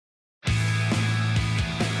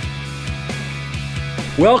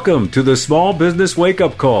Welcome to the Small Business Wake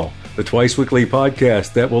Up Call, the twice-weekly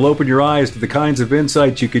podcast that will open your eyes to the kinds of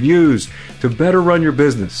insights you can use to better run your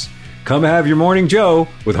business. Come have your morning Joe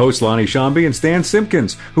with hosts Lonnie Shambi and Stan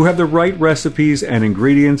Simpkins, who have the right recipes and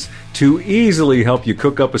ingredients to easily help you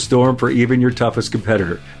cook up a storm for even your toughest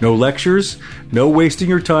competitor. No lectures, no wasting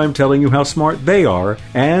your time telling you how smart they are,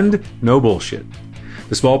 and no bullshit.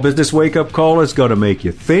 The Small Business Wake Up Call is going to make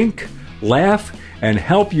you think, laugh, and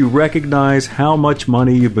help you recognize how much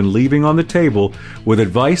money you've been leaving on the table with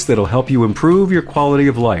advice that'll help you improve your quality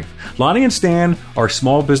of life. Lonnie and Stan are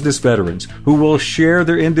small business veterans who will share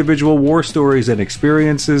their individual war stories and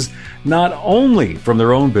experiences not only from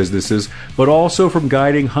their own businesses, but also from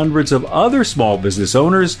guiding hundreds of other small business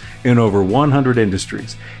owners in over 100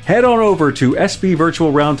 industries. Head on over to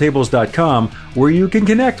sbvirtualroundtables.com where you can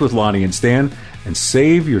connect with Lonnie and Stan and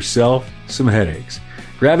save yourself some headaches.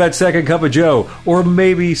 Grab that second cup of Joe, or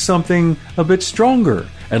maybe something a bit stronger,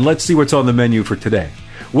 and let's see what's on the menu for today.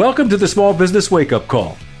 Welcome to the Small Business Wake Up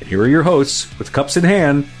Call. And here are your hosts, with cups in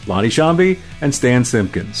hand, Lonnie Shambi and Stan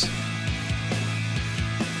Simpkins.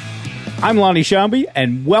 I'm Lonnie Shambi,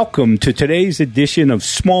 and welcome to today's edition of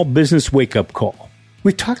Small Business Wake Up Call.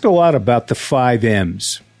 We talked a lot about the 5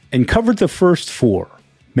 M's and covered the first 4: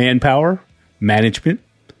 manpower, management,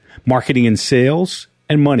 marketing and sales,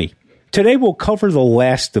 and money. Today, we'll cover the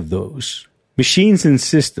last of those, machines and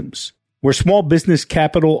systems, where small business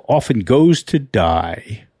capital often goes to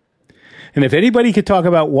die. And if anybody could talk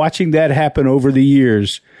about watching that happen over the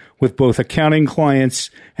years with both accounting clients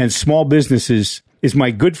and small businesses, is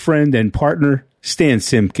my good friend and partner, Stan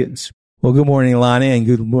Simpkins. Well, good morning, Lonnie, and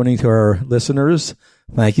good morning to our listeners.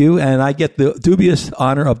 Thank you. And I get the dubious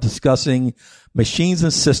honor of discussing machines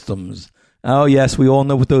and systems. Oh, yes, we all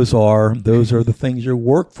know what those are. Those are the things your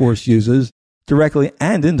workforce uses directly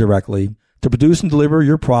and indirectly to produce and deliver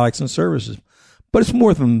your products and services. But it's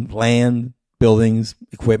more than land, buildings,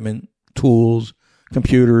 equipment, tools,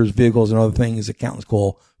 computers, vehicles, and other things accountants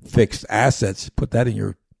call fixed assets. Put that in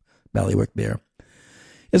your ballywick there.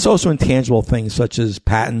 It's also intangible things such as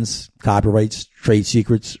patents, copyrights, trade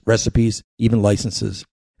secrets, recipes, even licenses.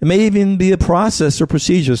 It may even be a process or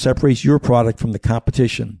procedure that separates your product from the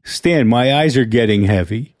competition. Stan, my eyes are getting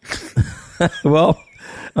heavy. Well,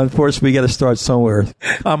 unfortunately, we got to start somewhere.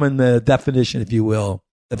 Common definition, if you will.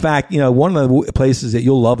 In fact, one of the places that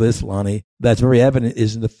you'll love this, Lonnie, that's very evident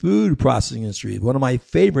is in the food processing industry. One of my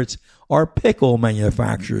favorites are pickle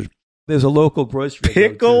manufacturers. There's a local grocery.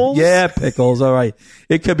 Pickles? Yeah, pickles. All right.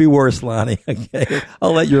 It could be worse, Lonnie. Okay.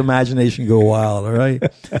 I'll let your imagination go wild. All right.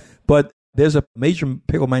 But there's a major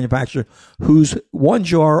pickle manufacturer whose one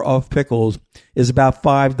jar of pickles is about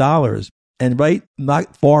 $5. And right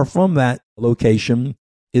not far from that location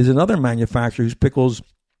is another manufacturer whose pickles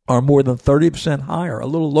are more than 30% higher, a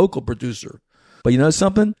little local producer. But you know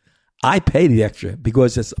something? I pay the extra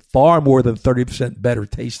because it's far more than 30% better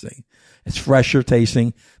tasting. It's fresher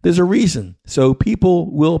tasting. There's a reason. So people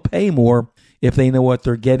will pay more if they know what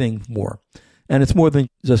they're getting more. And it's more than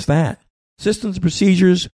just that. Systems and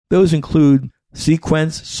procedures, those include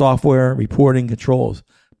sequence, software, reporting, controls,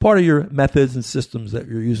 part of your methods and systems that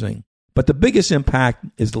you're using. But the biggest impact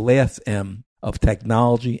is the last M of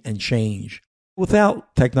technology and change.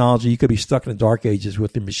 Without technology, you could be stuck in the dark ages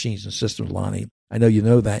with the machines and systems, Lonnie. I know you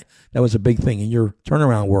know that. That was a big thing in your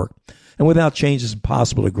turnaround work. And without change, it's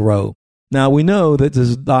impossible to grow. Now, we know that this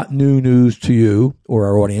is not new news to you or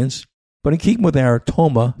our audience, but in keeping with our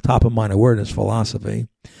TOMA, top of mind awareness philosophy,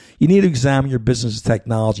 you need to examine your business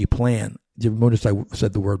technology plan. Did you notice I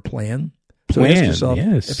said the word plan? So Plan, ask yourself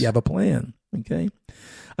if you have a plan. Okay.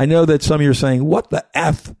 I know that some of you are saying, what the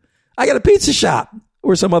F? I got a pizza shop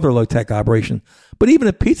or some other low-tech operation. But even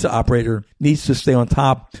a pizza operator needs to stay on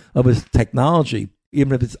top of his technology,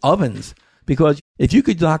 even if it's ovens. Because if you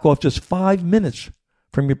could knock off just 5 minutes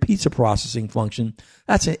from your pizza processing function,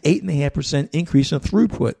 that's an 8.5% increase in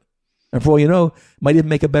throughput. And for all you know, might even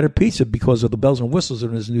make a better pizza because of the bells and whistles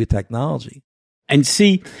of this new technology. And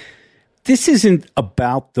see, this isn't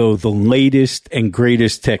about, though, the latest and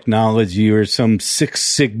greatest technology or some Six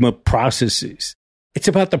Sigma processes. It's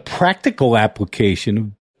about the practical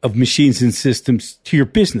application of machines and systems to your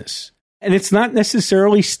business. And it's not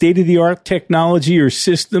necessarily state-of-the-art technology or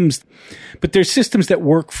systems, but they're systems that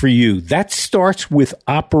work for you. That starts with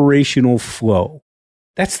operational flow.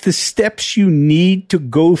 That's the steps you need to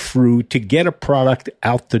go through to get a product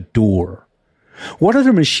out the door. What are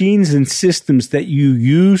the machines and systems that you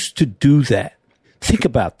use to do that? Think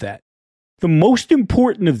about that. The most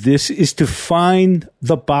important of this is to find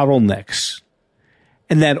the bottlenecks.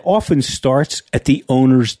 And that often starts at the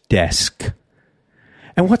owner's desk.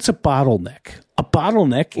 And what's a bottleneck? A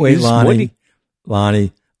bottleneck Wait, is... Lonnie,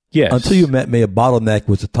 Lonnie. Yes. Until you met me, a bottleneck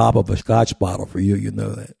was the top of a scotch bottle for you. You know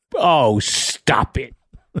that. Oh, stop it.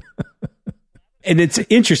 And it's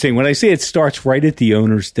interesting. When I say it starts right at the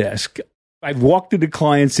owner's desk, I've walked into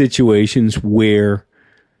client situations where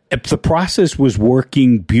if the process was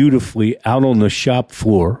working beautifully out on the shop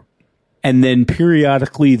floor, and then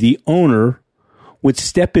periodically the owner would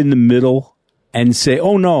step in the middle and say,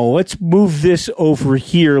 oh, no, let's move this over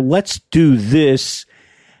here. Let's do this,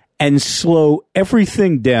 and slow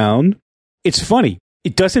everything down. It's funny.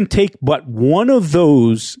 It doesn't take but one of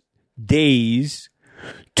those days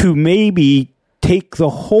to maybe take the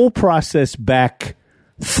whole process back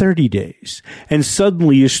 30 days. And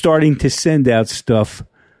suddenly you're starting to send out stuff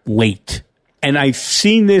late. And I've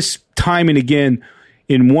seen this time and again.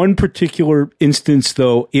 In one particular instance,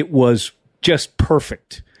 though, it was just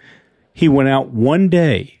perfect. He went out one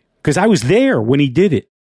day, because I was there when he did it,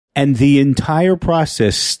 and the entire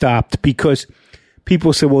process stopped because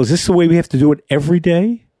people said, well, is this the way we have to do it every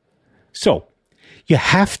day? So you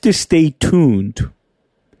have to stay tuned,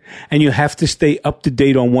 and you have to stay up to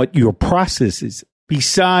date on what your process is,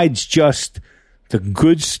 besides just the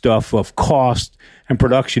good stuff of cost and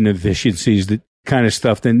production efficiencies, that kind of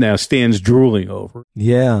stuff that now Stan's drooling over.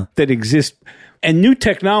 Yeah. That exists. And new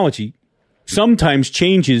technology sometimes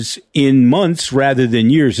changes in months rather than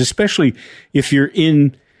years, especially if you're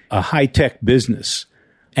in a high-tech business.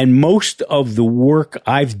 And most of the work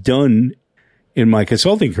I've done in my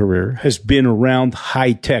consulting career has been around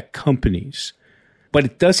high-tech companies. But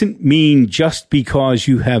it doesn't mean just because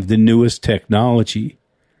you have the newest technology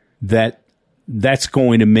that that's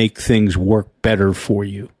going to make things work better for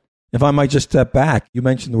you. If I might just step back, you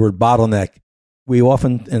mentioned the word bottleneck. We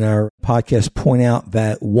often in our podcast point out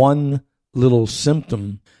that one little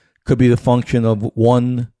symptom could be the function of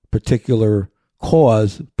one particular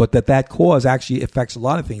cause, but that cause actually affects a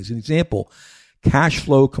lot of things. An example, cash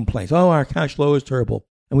flow complaints. Oh, our cash flow is terrible.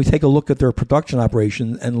 And we take a look at their production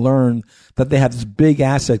operation and learn that they have this big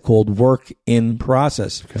asset called work in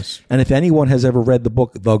process. Yes. And if anyone has ever read the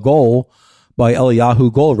book The Goal by Eliyahu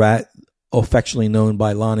Goldratt, affectionately known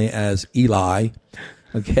by Lonnie as Eli,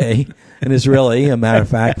 okay, an Israeli, a matter of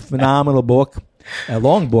fact, phenomenal book, a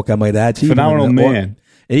long book, I might add. Phenomenal man.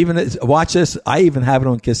 Watch this. I even have it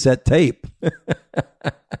on cassette tape.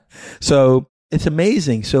 So it's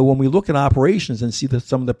amazing. So when we look at operations and see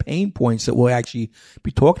some of the pain points that we'll actually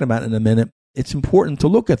be talking about in a minute, it's important to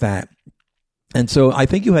look at that. And so I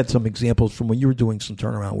think you had some examples from when you were doing some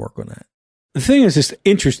turnaround work on that. The thing is, it's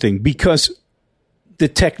interesting because the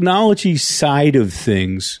technology side of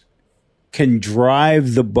things can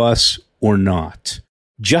drive the bus or not.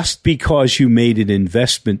 Just because you made an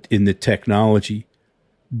investment in the technology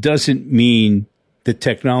doesn't mean the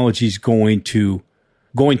technology is going to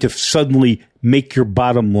suddenly make your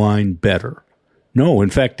bottom line better. No, in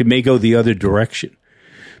fact, it may go the other direction,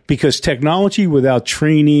 because technology without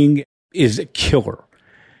training is a killer.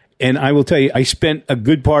 And I will tell you, I spent a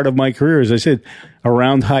good part of my career, as I said,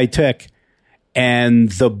 around high tech. And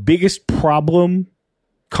the biggest problem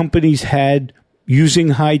companies had using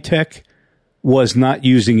high tech was not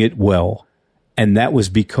using it well. And that was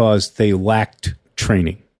because they lacked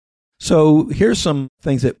training. So here's some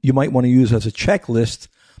things that you might want to use as a checklist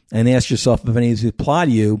and ask yourself if any of these apply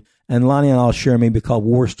to you. And Lonnie and I'll share maybe a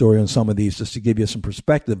war story on some of these just to give you some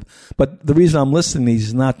perspective. But the reason I'm listing these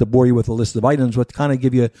is not to bore you with a list of items, but to kind of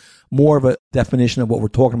give you more of a definition of what we're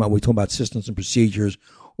talking about. We're talking about systems and procedures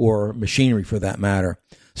or machinery for that matter.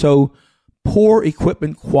 So poor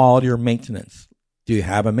equipment quality or maintenance. Do you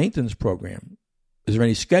have a maintenance program? Is there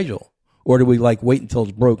any schedule? Or do we wait until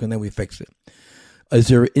it's broke and then we fix it? Is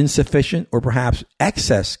there insufficient or perhaps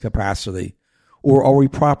excess capacity? Or are we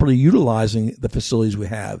properly utilizing the facilities we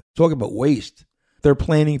have? Talking about waste. They're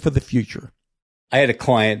planning for the future. I had a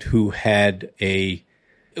client who had it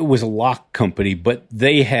was a lock company, but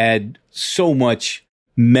they had so much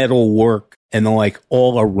metal work and the like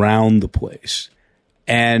all around the place.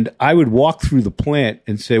 And I would walk through the plant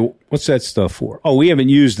and say, what's that stuff for? Oh, we haven't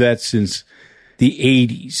used that since the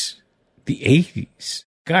 80s. The 80s.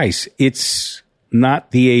 Guys, it's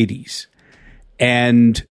not the 80s.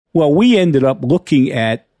 And, well, we ended up looking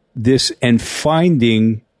at this and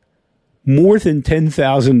finding more than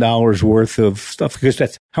 $10,000 worth of stuff because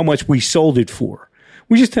that's how much we sold it for.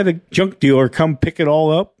 We just had a junk dealer come pick it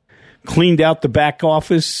all up, cleaned out the back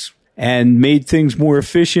office, and made things more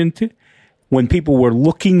efficient. When people were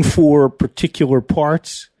looking for particular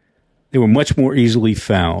parts, they were much more easily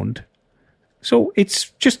found. So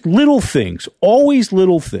it's just little things, always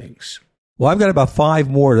little things. Well, I've got about 5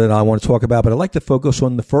 more that I want to talk about, but I'd like to focus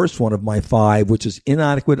on the first one of my 5, which is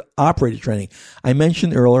inadequate operator training. I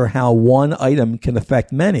mentioned earlier how one item can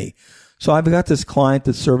affect many. So I've got this client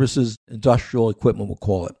that services industrial equipment, we'll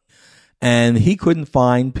call it, and he couldn't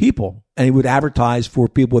find people, and he would advertise for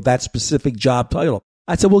people with that specific job title.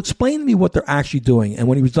 I said, well, explain to me what they're actually doing. And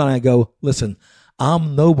when he was done, I go, listen,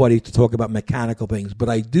 I'm nobody to talk about mechanical things, but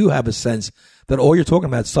I do have a sense that all you're talking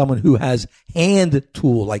about is someone who has hand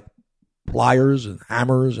tool, like pliers and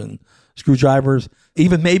hammers and screwdrivers.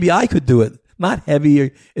 Even maybe I could do it, not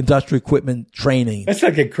heavy industrial equipment training. That's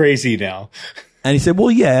not get crazy now. And he said,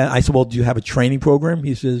 well, yeah. I said, well, do you have a training program?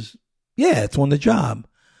 He says, yeah, it's on the job.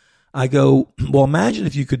 I go, well, imagine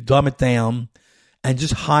if you could dumb it down and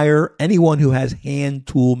just hire anyone who has hand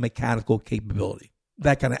tool mechanical capability,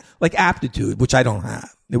 that kind of like aptitude, which I don't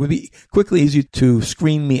have. It would be quickly easy to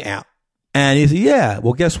screen me out. And he said, yeah,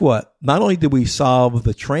 well, guess what? Not only did we solve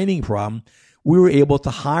the training problem, we were able to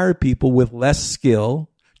hire people with less skill,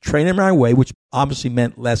 train them our way, which obviously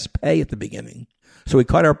meant less pay at the beginning. So we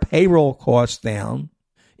cut our payroll costs down,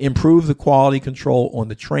 improved the quality control on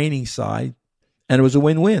the training side, and it was a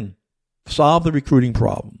win-win. Solve the recruiting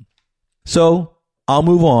problem. So I'll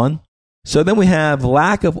move on. So then we have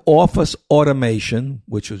lack of office automation,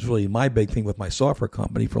 which was really my big thing with my software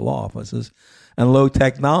company for law offices, and low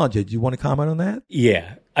technology. Do you want to comment on that?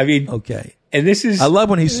 Yeah. I mean, okay. And this is, I love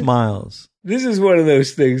when he smiles. This is one of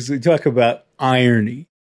those things we talk about irony.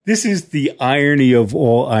 This is the irony of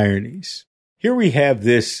all ironies. Here we have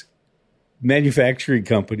this manufacturing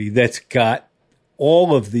company that's got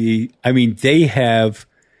all of they have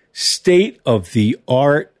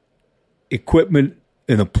state-of-the-art equipment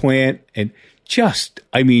in the plant and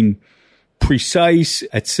precise,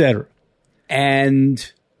 etc.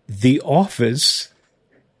 And the office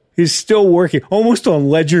is still working almost on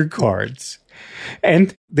ledger cards.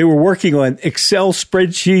 And they were working on Excel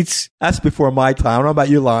spreadsheets. That's before my time. I don't know about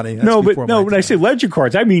you, Lonnie. When I say ledger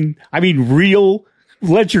cards, I mean real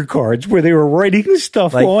ledger cards where they were writing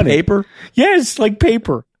stuff like on paper? Yes, like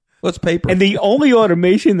paper. What's paper? And the only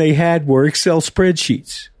automation they had were Excel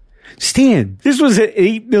spreadsheets. Stan, this was an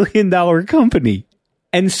 $8 million company.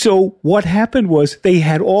 And so what happened was they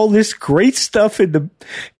had all this great stuff in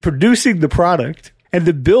producing the product, and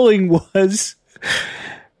the billing was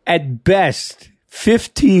at best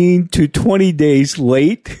 15 to 20 days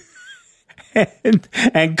late,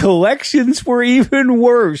 and collections were even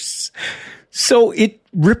worse. So it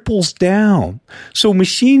ripples down. So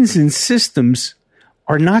machines and systems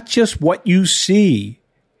are not just what you see,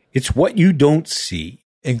 it's what you don't see.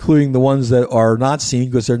 Including the ones that are not seen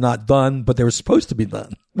because they're not done, but they were supposed to be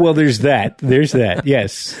done. Well, there's that.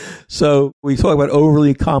 Yes. So we talk about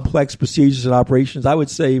overly complex procedures and operations. I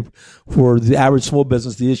would say for the average small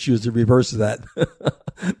business, the issue is the reverse of that.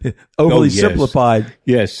 Overly simplified.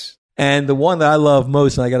 Yes. And the one that I love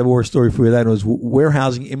most, and I got a war story for you, that was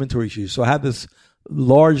warehousing inventory issues. So I had this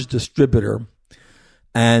large distributor,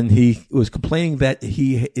 and he was complaining that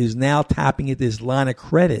he is now tapping into his line of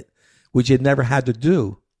credit, which he had never had to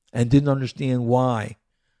do, and didn't understand why.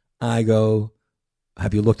 I go,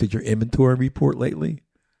 have you looked at your inventory report lately?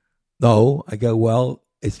 No. I go, well,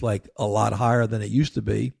 it's like a lot higher than it used to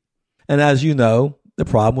be. And as you know, the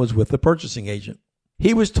problem was with the purchasing agent.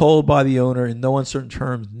 He was told by the owner in no uncertain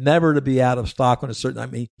terms never to be out of stock on a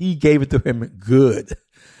certain, he gave it to him good.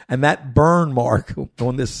 And that burn mark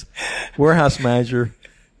on this warehouse manager,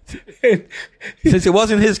 since it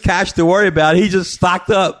wasn't his cash to worry about, he just stocked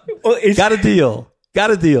up. Well, got a deal.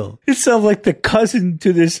 It sounds like the cousin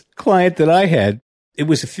to this client that I had. It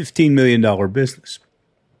was a $15 million business.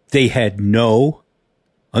 They had no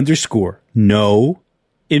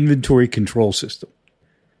inventory control system.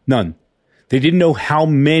 None. They didn't know how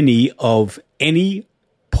many of any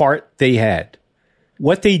part they had.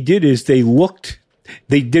 What they did is they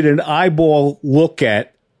did an eyeball look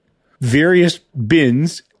at various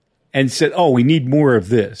bins and said, oh, we need more of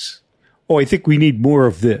this. Oh, I think we need more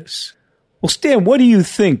of this. Well, Stan, what do you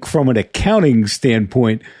think from an accounting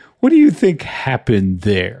standpoint? What do you think happened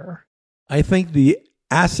there? I think the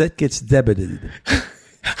asset gets debited.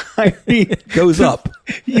 Goes up.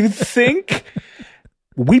 You think?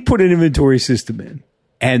 We put an inventory system in,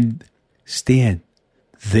 and Stan,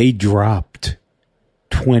 they dropped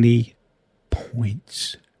 20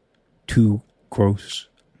 points to gross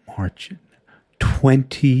margin.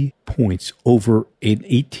 20 points over an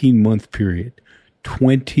 18-month period.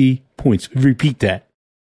 20 points. Repeat that.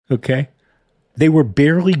 Okay? They were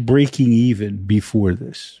barely breaking even before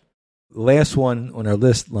this. Last one on our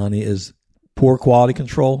list, Lonnie, is poor quality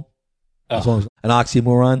control. As long as an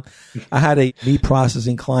oxymoron. I had a meat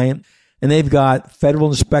processing client. And they've got federal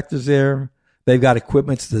inspectors there. They've got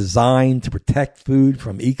equipment designed to protect food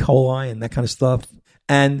from E. coli and that kind of stuff.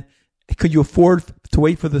 And could you afford to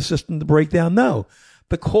wait for the system to break down? No.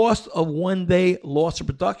 The cost of 1 day loss of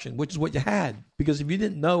production, which is what you had, because if you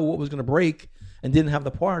didn't know what was going to break and didn't have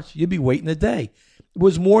the parts, you'd be waiting a day. It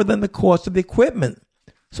was more than the cost of the equipment.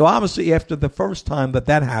 So obviously, after the first time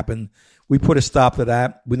that happened, we put a stop to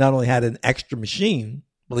that. We not only had an extra machine,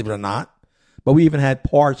 believe it or not, but we even had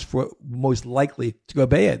parts for most likely to go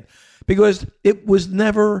bad because it was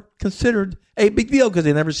never considered a big deal because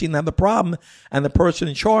they never seen them have the problem. And the person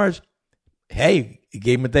in charge, hey, he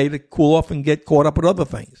gave them a day to cool off and get caught up with other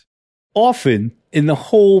things. Often in the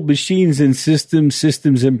whole machines and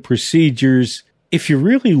systems and procedures, if you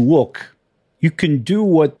really look, you can do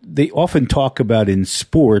what they often talk about in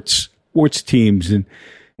sports teams. And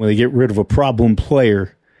when they get rid of a problem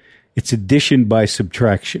player, it's addition by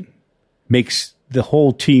subtraction. Makes the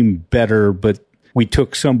whole team better, but we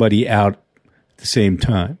took somebody out at the same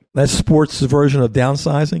time. That's sports' version of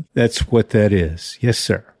downsizing? That's what that is. Yes,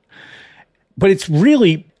 sir. But it's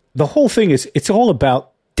really, the whole thing is, it's all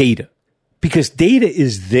about data. Because data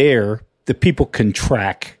is there that people can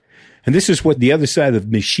track. And this is what the other side of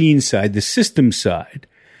the machine side, the system side.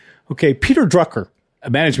 Okay, Peter Drucker, a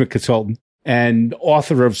management consultant and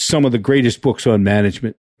author of some of the greatest books on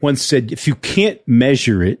management, once said, if you can't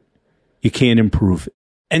measure it, you can't improve it.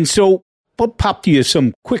 And so I'll pop to you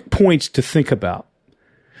some quick points to think about.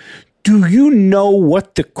 Do you know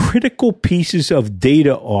what the critical pieces of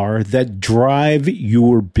data are that drive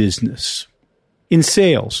your business? In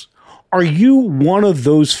sales, are you one of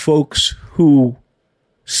those folks who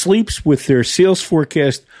sleeps with their sales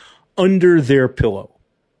forecast under their pillow?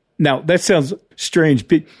 Now, that sounds strange,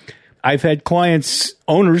 but I've had clients,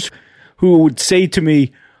 owners, who would say to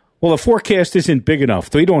me, well, the forecast isn't big enough.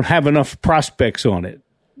 They don't have enough prospects on it.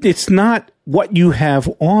 It's not what you have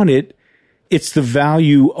on it. It's the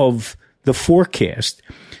value of the forecast.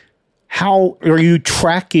 How are you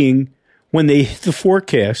tracking when they hit the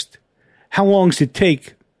forecast? How long does it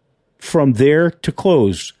take from there to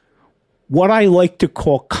close? What I like to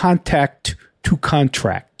call contact to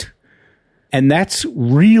contract. And that's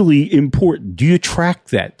really important. Do you track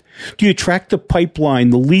that? Do you track the pipeline,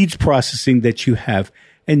 the leads processing that you have?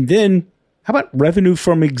 And then how about revenue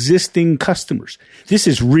from existing customers? This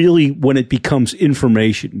is really when it becomes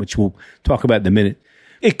information, which we'll talk about in a minute.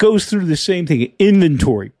 It goes through the same thing: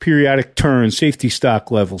 inventory, periodic turn, safety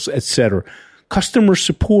stock levels, etc. Customer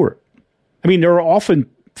support. I mean, there are often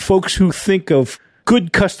folks who think of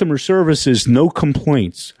good customer services, no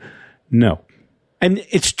complaints. No. And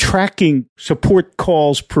it's tracking support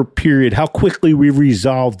calls per period, how quickly we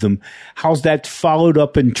resolve them, how's that followed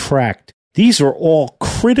up and tracked. These are all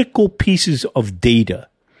critical pieces of data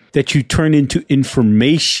that you turn into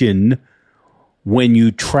information when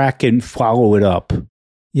you track and follow it up.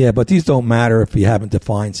 Yeah, but these don't matter if you haven't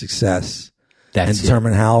defined success and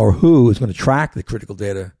determine how or who is going to track the critical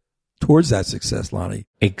data towards that success, Lonnie.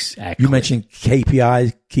 Exactly. You mentioned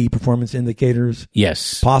KPIs, key performance indicators.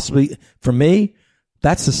 Yes. Possibly, for me,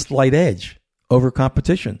 that's a slight edge over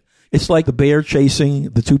competition. It's like the bear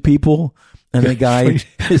chasing the two people, and the guy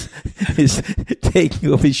is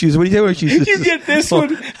taking off his shoes. What do you say? You get this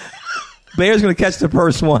one. Bear's going to catch the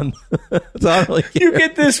first one. You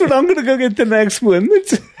get this one. I'm going to go get the next one.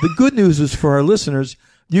 The good news is for our listeners,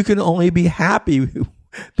 you can only be happy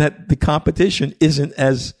that the competition isn't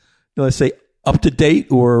as, let's say, up to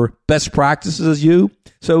date or best practices as you.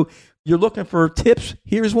 So you're looking for tips.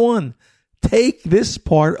 Here's one. Take this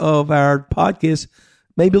part of our podcast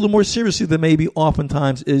maybe a little more seriously than maybe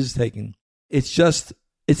oftentimes is taken. It's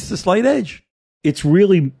the slight edge. It's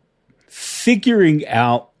really figuring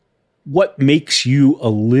out what makes you a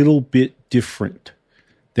little bit different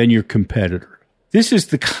than your competitor. This is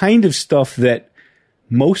the kind of stuff that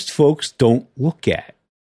most folks don't look at.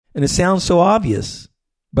 And it sounds so obvious,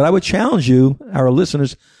 but I would challenge you, our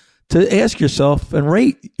listeners, to ask yourself and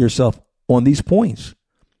rate yourself on these points.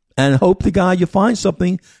 And hope to God you find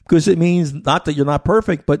something, because it means not that you're not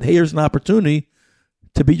perfect, but here's an opportunity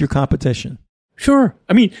to beat your competition. Sure.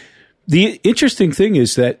 I mean, the interesting thing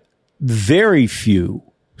is that very few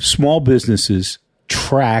small businesses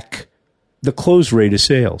track the close rate of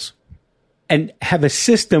sales and have a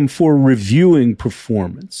system for reviewing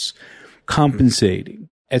performance, compensating,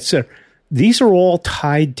 etc. These are all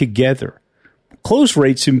tied together. Close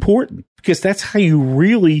rate's important because that's how you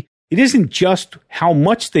really, it isn't just how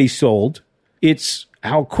much they sold, it's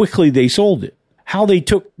how quickly they sold it, how they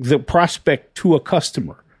took the prospect to a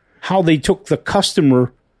customer, how they took the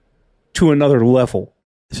customer to another level.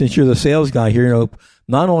 Since you're the sales guy here,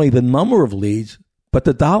 not only the number of leads, but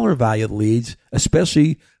the dollar value of leads,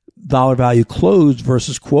 especially dollar value closed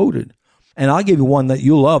versus quoted. And I'll give you one that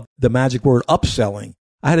you love, the magic word upselling.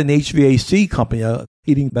 I had an HVAC company,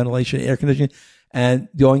 heating, ventilation, air conditioning, and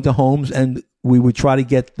going to homes, and we would try to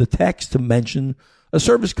get the techs to mention a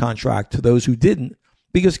service contract to those who didn't.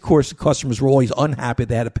 Because, of course, the customers were always unhappy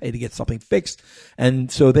they had to pay to get something fixed.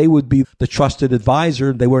 And so they would be the trusted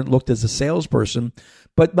advisor. They weren't looked as a salesperson.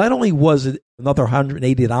 But not only was it another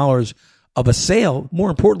 $180 of a sale, more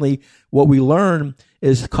importantly, what we learned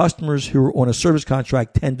is customers who were on a service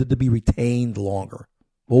contract tended to be retained longer.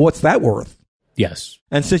 Well, what's that worth? Yes.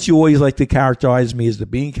 And since you always like to characterize me as the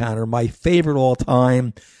bean counter, my favorite all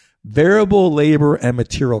time, variable labor and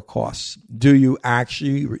material costs. Do you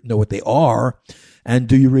actually know what they are? And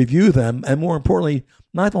do you review them? And more importantly,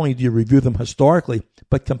 not only do you review them historically,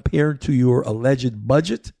 but compared to your alleged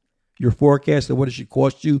budget, your forecast of what it should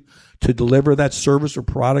cost you to deliver that service or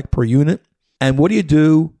product per unit. And what do you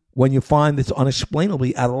do when you find it's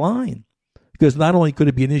unexplainably out of line? Because not only could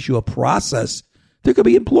it be an issue of process, there could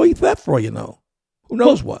be employee theft for all you know. Who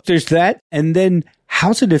knows what? There's that. And then how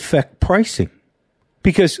does it affect pricing?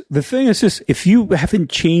 Because the thing is this, if you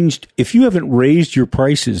haven't raised your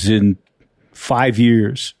prices in 5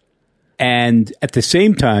 years, and at the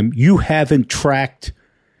same time, you haven't tracked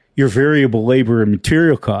your variable labor and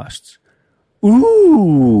material costs,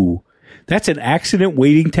 ooh, that's an accident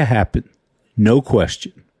waiting to happen. No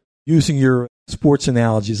question. Using your sports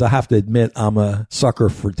analogies, I have to admit I'm a sucker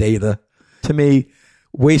for data. To me,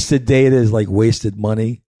 wasted data is like wasted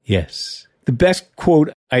money. Yes. The best quote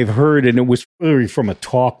I've heard, and it was really from a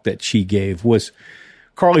talk that she gave, was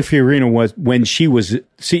Carly Fiorina, was when she was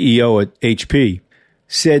CEO at HP,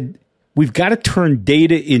 said, we've got to turn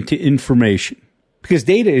data into information, because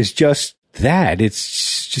data is just that.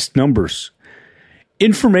 It's just numbers.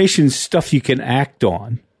 Information is stuff you can act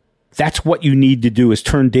on. That's what you need to do, is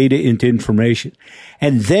turn data into information,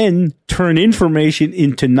 and then turn information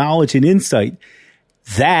into knowledge and insight.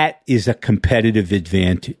 That is a competitive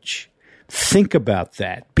advantage. Think about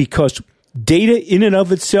that, because data in and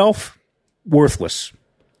of itself, worthless,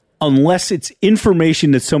 unless it's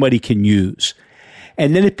information that somebody can use.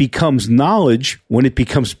 And then it becomes knowledge when it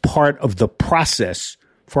becomes part of the process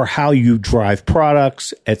for how you drive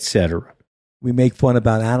products, etc. We make fun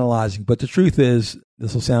about analyzing, but the truth is,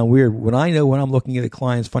 this will sound weird, when I'm looking at a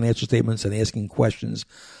client's financial statements and asking questions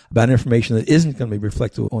about information that isn't going to be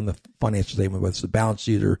reflected on the financial statement, whether it's the balance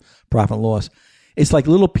sheet or profit and loss, it's like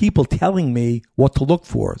little people telling me what to look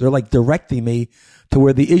for. They're like directing me to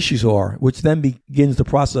where the issues are, which then begins the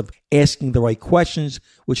process of asking the right questions,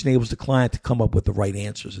 which enables the client to come up with the right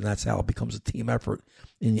answers. And that's how it becomes a team effort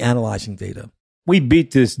in analyzing data. We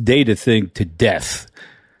beat this data thing to death.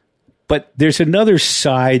 But there's another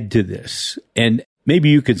side to this, and maybe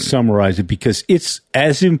you could summarize it, because it's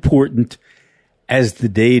as important as the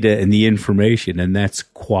data and the information, and that's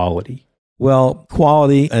quality. Well,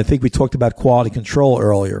 quality, I think we talked about quality control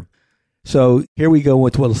earlier. So here we go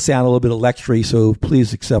with what will sound a little bit eclectic, so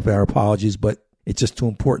please accept our apologies, but it's just too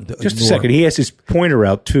important to Just ignore. A second. He has his pointer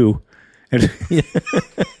out, too. And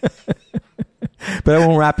But I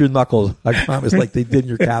won't wrap your knuckles, I promise, like they did in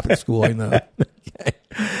your Catholic school, I know. Okay.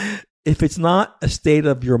 If it's not a state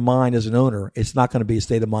of your mind as an owner, it's not going to be a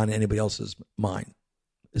state of mind in anybody else's mind.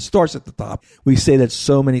 It starts at the top. We say that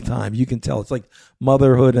so many times. You can tell it's like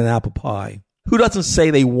motherhood and apple pie. Who doesn't say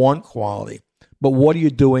they want quality? But what are you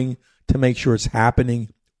doing to make sure it's happening,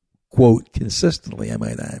 quote, consistently, I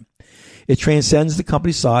might add? It transcends the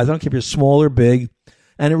company size. I don't care if you're small or big.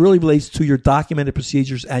 And it really relates to your documented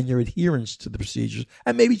procedures and your adherence to the procedures,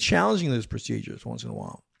 and maybe challenging those procedures once in a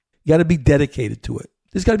while. You got to be dedicated to it.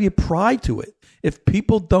 There's got to be a pride to it. If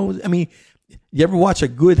people don't, you ever watch a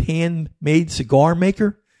good handmade cigar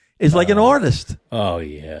maker? It's like an artist. Oh,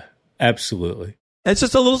 yeah, absolutely. It's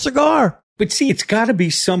just a little cigar. But see, it's got to be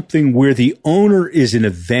something where the owner is an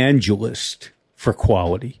evangelist for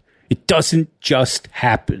quality. It doesn't just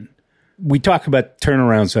happen. We talk about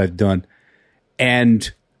turnarounds I've done,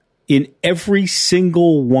 and in every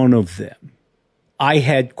single one of them, I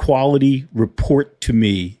had quality report to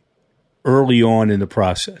me early on in the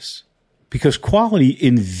process, because quality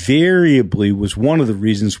invariably was one of the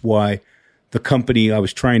reasons why the company I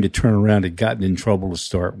was trying to turn around had gotten in trouble to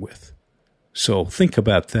start with. So think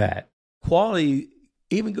about that. Quality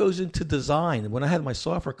even goes into design. When I had my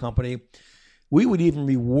software company, we would even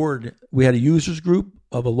reward, we had a users group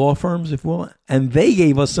of law firms, if you will, and they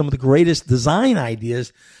gave us some of the greatest design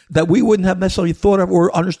ideas that we wouldn't have necessarily thought of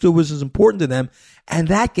or understood was as important to them. And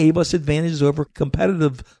that gave us advantages over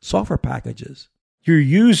competitive software packages. Your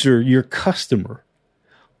user, your customer,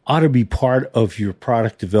 ought to be part of your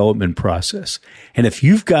product development process. And if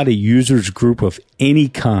you've got a users group of any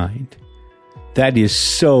kind, that is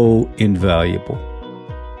so invaluable.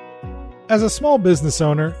 As a small business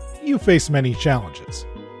owner, you face many challenges.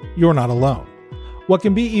 You're not alone. What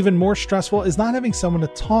can be even more stressful is not having someone to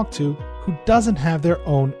talk to who doesn't have their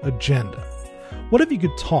own agenda. What if you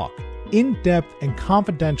could talk in depth and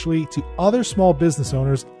confidentially to other small business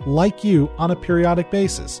owners like you on a periodic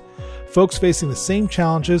basis, folks facing the same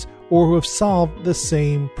challenges or who have solved the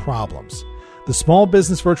same problems? The Small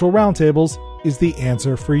Business Virtual Roundtables is the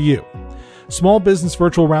answer for you. Small Business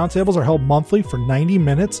Virtual Roundtables are held monthly for 90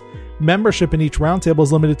 minutes. Membership in each roundtable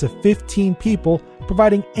is limited to 15 people,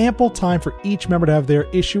 providing ample time for each member to have their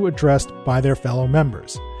issue addressed by their fellow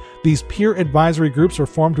members. These peer advisory groups are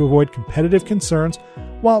formed to avoid competitive concerns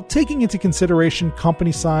while taking into consideration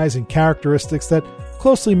company size and characteristics that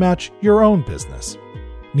closely match your own business.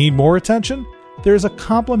 Need more attention? There is a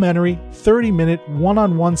complimentary 30-minute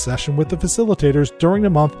one-on-one session with the facilitators during the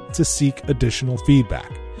month to seek additional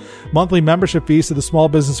feedback. Monthly membership fees to the Small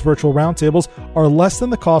Business Virtual Roundtables are less than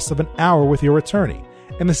the cost of an hour with your attorney,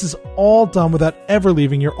 and this is all done without ever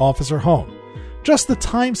leaving your office or home. Just the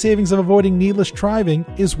time savings of avoiding needless driving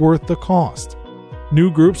is worth the cost. New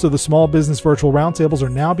groups of the Small Business Virtual Roundtables are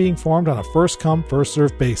now being formed on a first-come,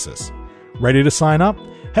 first-served basis. Ready to sign up?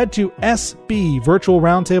 Head to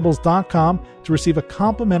sbvirtualroundtables.com to receive a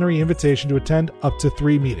complimentary invitation to attend up to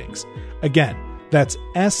 3 meetings. Again, that's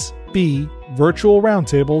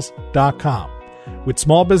sbvirtualroundtables.com. With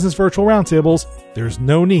Small Business Virtual Roundtables, there's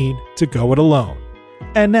no need to go it alone.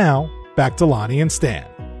 And now, back to Lonnie and Stan.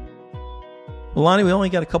 Well, Lonnie, we only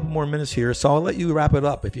got a couple more minutes here, so I'll let you wrap it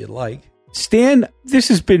up if you'd like. Stan, this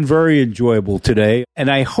has been very enjoyable today, and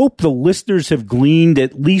I hope the listeners have gleaned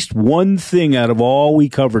at least one thing out of all we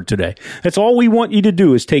covered today. That's all we want you to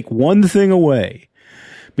do, is take one thing away.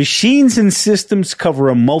 Machines and systems cover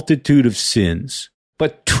a multitude of sins,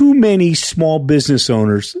 but too many small business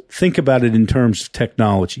owners think about it in terms of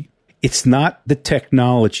technology. It's not the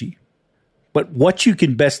technology, but what you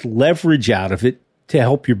can best leverage out of it to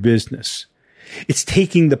help your business. It's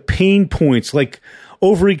taking the pain points like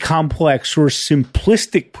overly complex or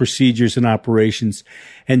simplistic procedures and operations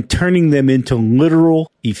and turning them into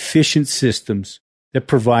literal, efficient systems that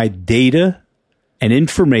provide data and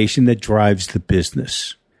information that drives the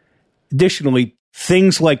business. Additionally,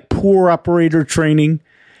 things like poor operator training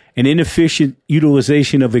and inefficient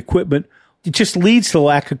utilization of equipment, it just leads to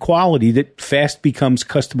lack of quality that fast becomes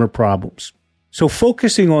customer problems. So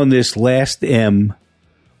focusing on this last M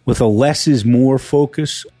with a less is more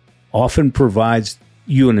focus often provides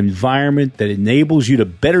you an environment that enables you to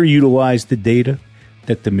better utilize the data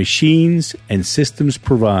that the machines and systems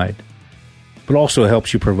provide, but also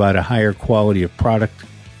helps you provide a higher quality of product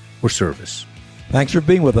or service. Thanks for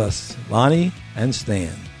being with us, Lonnie and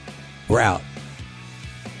Stan. We're out.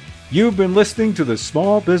 You've been listening to the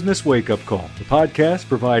Small Business Wake-Up Call, the podcast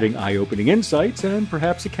providing eye-opening insights and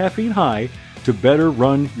perhaps a caffeine high to better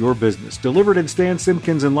run your business, delivered in Stan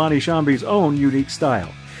Simpkins and Lonnie Shambi's own unique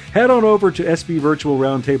style. Head on over to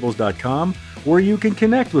sbvirtualroundtables.com where you can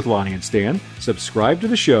connect with Lonnie and Stan, subscribe to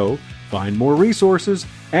the show, find more resources,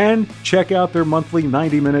 and check out their monthly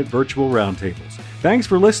 90-minute virtual roundtables. Thanks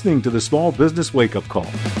for listening to the Small Business Wake-Up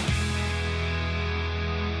Call.